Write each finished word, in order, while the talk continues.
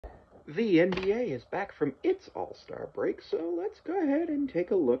The NBA is back from its All-Star break, so let's go ahead and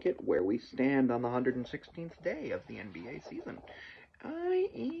take a look at where we stand on the 116th day of the NBA season. I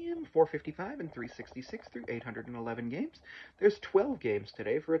am 455 and 366 through 811 games. There's 12 games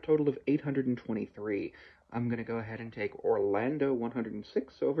today for a total of 823. I'm going to go ahead and take Orlando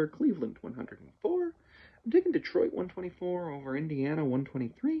 106 over Cleveland 104. I'm taking Detroit 124 over Indiana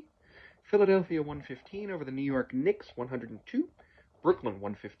 123. Philadelphia 115 over the New York Knicks 102. Brooklyn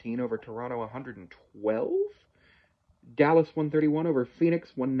 115 over Toronto 112. Dallas 131 over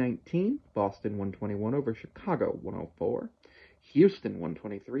Phoenix 119. Boston 121 over Chicago 104. Houston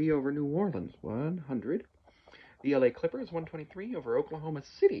 123 over New Orleans 100. The LA Clippers 123 over Oklahoma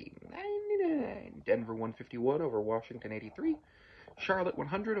City 99. Denver 151 over Washington 83. Charlotte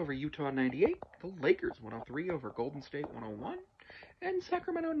 100 over Utah 98. The Lakers 103 over Golden State 101. And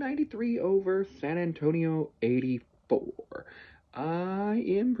Sacramento 93 over San Antonio 84. I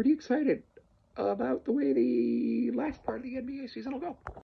am pretty excited about the way the last part of the NBA season will go.